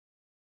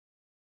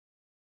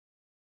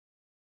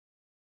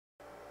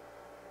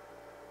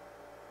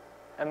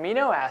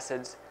amino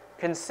acids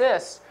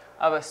consist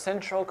of a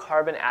central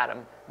carbon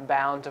atom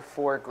bound to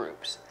 4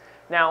 groups.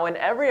 Now, in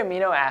every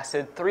amino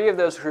acid, 3 of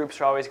those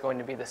groups are always going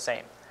to be the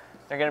same.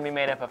 They're going to be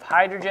made up of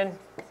hydrogen,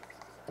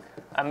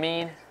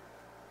 amine,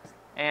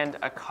 and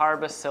a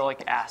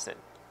carboxylic acid.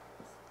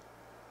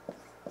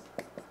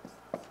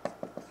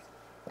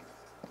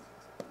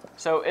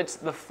 So it's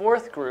the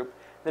 4th group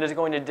that is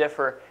going to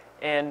differ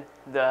in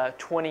the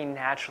 20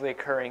 naturally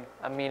occurring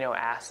amino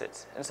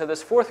acids. And so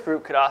this 4th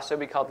group could also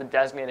be called the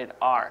designated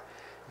R.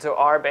 So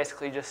R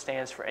basically just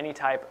stands for any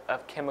type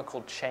of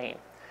chemical chain.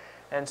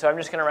 And so I'm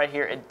just going to write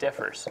here, it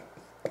differs.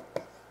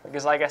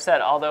 Because like I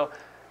said, although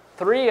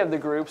 3 of the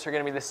groups are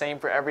going to be the same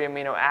for every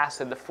amino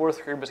acid, the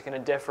 4th group is going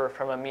to differ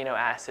from amino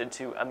acid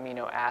to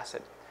amino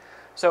acid.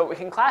 So we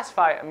can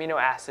classify amino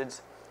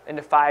acids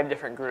into 5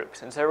 different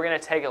groups. And so we're going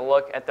to take a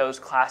look at those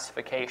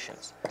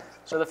classifications.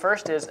 So the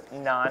first is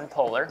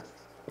nonpolar,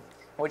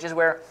 which is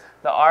where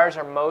the R's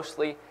are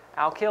mostly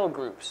alkyl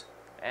groups.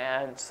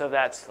 And so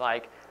that's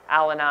like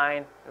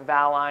alanine,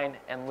 valine,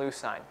 and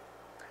leucine.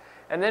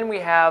 And then we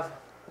have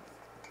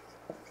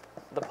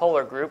the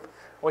polar group,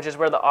 which is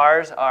where the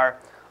R's are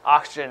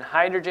oxygen and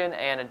hydrogen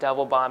and a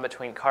double bond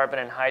between carbon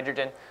and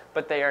hydrogen,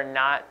 but they are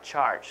not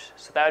charged.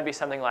 So that would be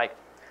something like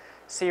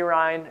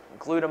serine,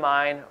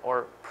 glutamine,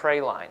 or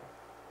praline.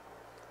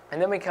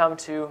 And then we come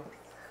to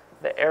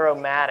the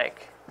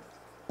aromatic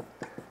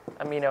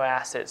amino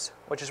acids,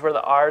 which is where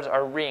the R's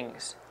are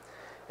rings.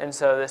 And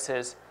so this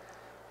is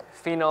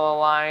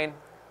phenylalanine,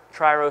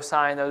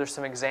 tyrosine, those are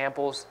some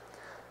examples.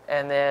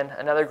 And then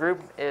another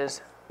group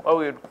is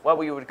what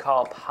we would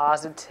call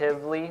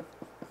positively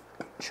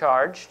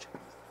charged,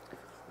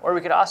 or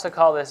we could also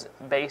call this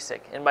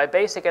basic. And by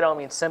basic, I don't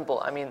mean simple,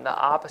 I mean the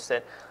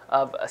opposite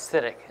of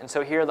acidic. And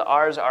so here the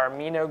R's are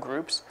amino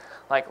groups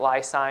like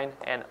lysine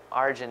and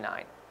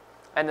arginine.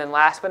 And then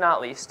last but not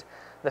least,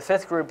 the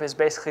 5th group is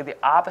basically the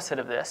opposite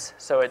of this.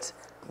 So it's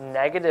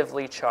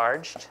negatively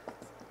charged,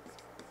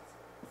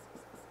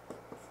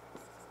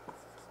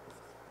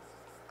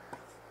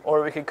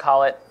 or we could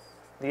call it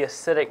the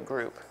acidic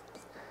group.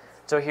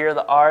 So here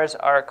the R's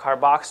are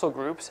carboxyl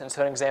groups, and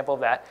so an example of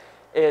that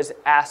is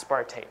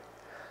aspartate.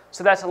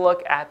 So that's a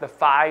look at the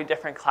 5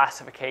 different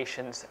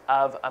classifications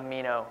of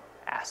amino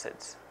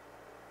acids.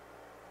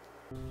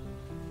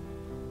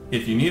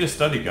 If you need a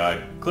study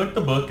guide, click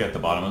the book at the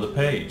bottom of the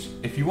page.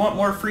 If you want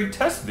more free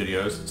test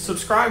videos,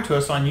 subscribe to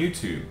us on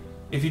YouTube.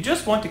 If you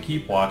just want to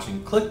keep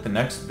watching, click the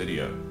next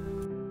video.